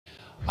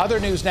Other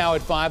news now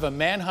at 5. A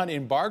manhunt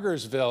in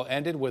Bargersville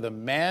ended with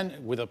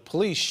a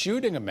police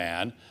shooting a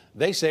man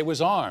they say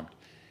was armed.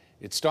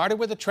 It started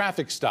with a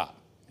traffic stop.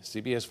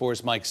 CBS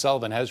 4's Mike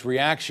Sullivan has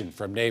reaction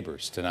from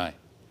neighbors tonight.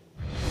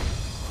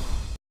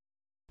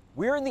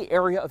 We're in the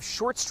area of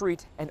Short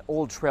Street and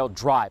Old Trail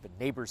Drive, and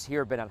neighbors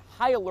here have been on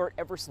high alert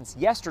ever since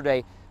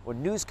yesterday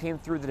when news came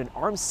through that an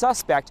armed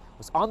suspect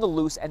was on the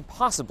loose and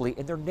possibly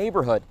in their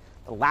neighborhood.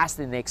 The last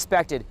thing they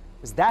expected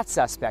was that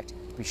suspect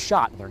to be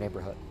shot in their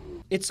neighborhood.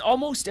 It's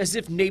almost as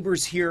if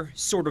neighbors here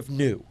sort of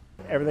knew.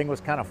 Everything was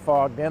kind of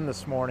fogged in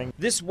this morning.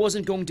 This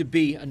wasn't going to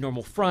be a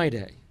normal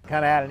Friday.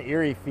 Kind of had an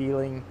eerie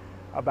feeling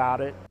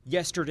about it.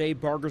 Yesterday,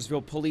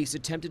 Bargersville police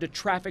attempted a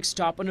traffic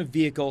stop on a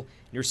vehicle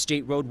near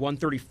State Road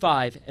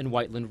 135 and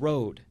Whiteland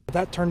Road.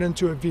 That turned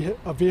into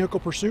a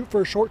vehicle pursuit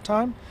for a short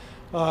time,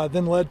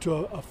 then led to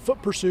a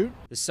foot pursuit.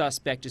 The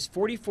suspect is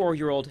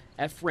 44-year-old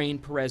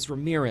Efrain Perez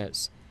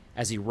Ramirez.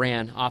 As he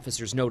ran,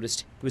 officers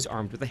noticed he was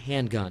armed with a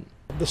handgun.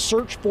 The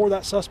search for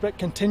that suspect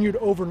continued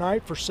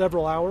overnight for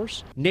several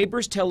hours.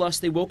 Neighbors tell us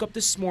they woke up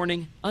this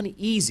morning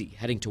uneasy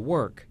heading to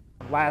work.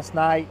 Last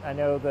night, I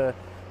know the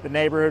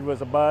neighborhood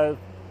was abuzz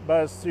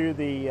through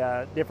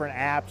the different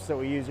apps that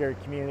we use here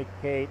to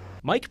communicate.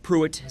 Mike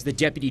Pruitt is the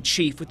deputy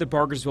chief with the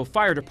Bargersville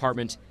Fire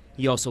Department.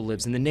 He also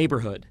lives in the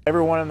neighborhood.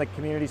 Everyone in the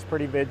community is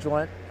pretty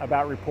vigilant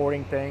about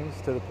reporting things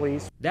to the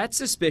police. That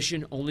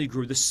suspicion only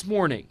grew this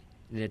morning.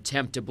 In an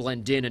attempt to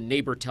blend in, a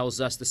neighbor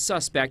tells us the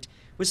suspect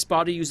was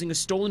spotted using a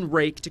stolen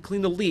rake to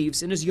clean the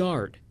leaves in his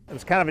yard. It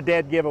was kind of a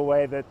dead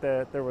giveaway that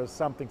there was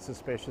something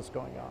suspicious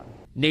going on.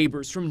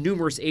 Neighbors from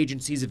numerous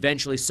agencies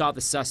eventually saw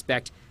the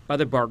suspect by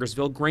the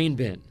Bargersville grain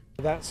bin.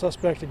 That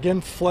suspect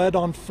again fled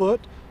on foot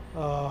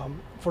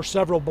for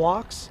several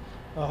blocks.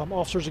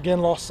 Officers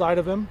again lost sight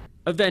of him.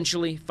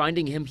 Eventually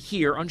finding him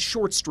here on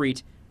Short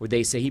Street, where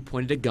they say he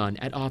pointed a gun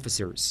at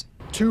officers.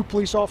 2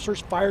 police officers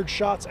fired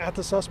shots at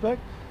the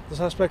suspect. The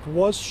suspect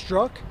was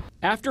struck.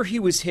 After he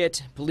was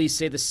hit, police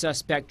say the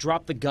suspect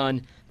dropped the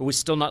gun but was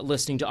still not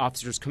listening to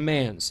officers'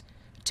 commands.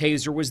 A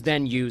taser was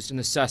then used and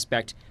the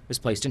suspect was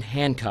placed in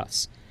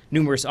handcuffs.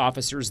 Numerous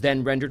officers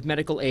then rendered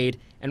medical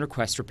aid and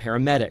requests for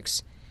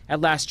paramedics.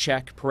 At last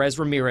check, Perez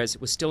Ramirez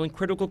was still in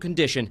critical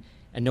condition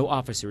and no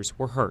officers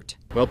were hurt.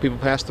 Well, people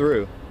pass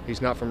through.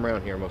 He's not from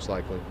around here, most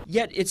likely.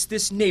 Yet it's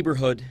this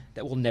neighborhood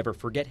that will never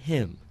forget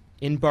him.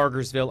 In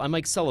Bargersville, I'm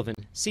Mike Sullivan,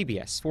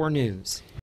 CBS 4 News.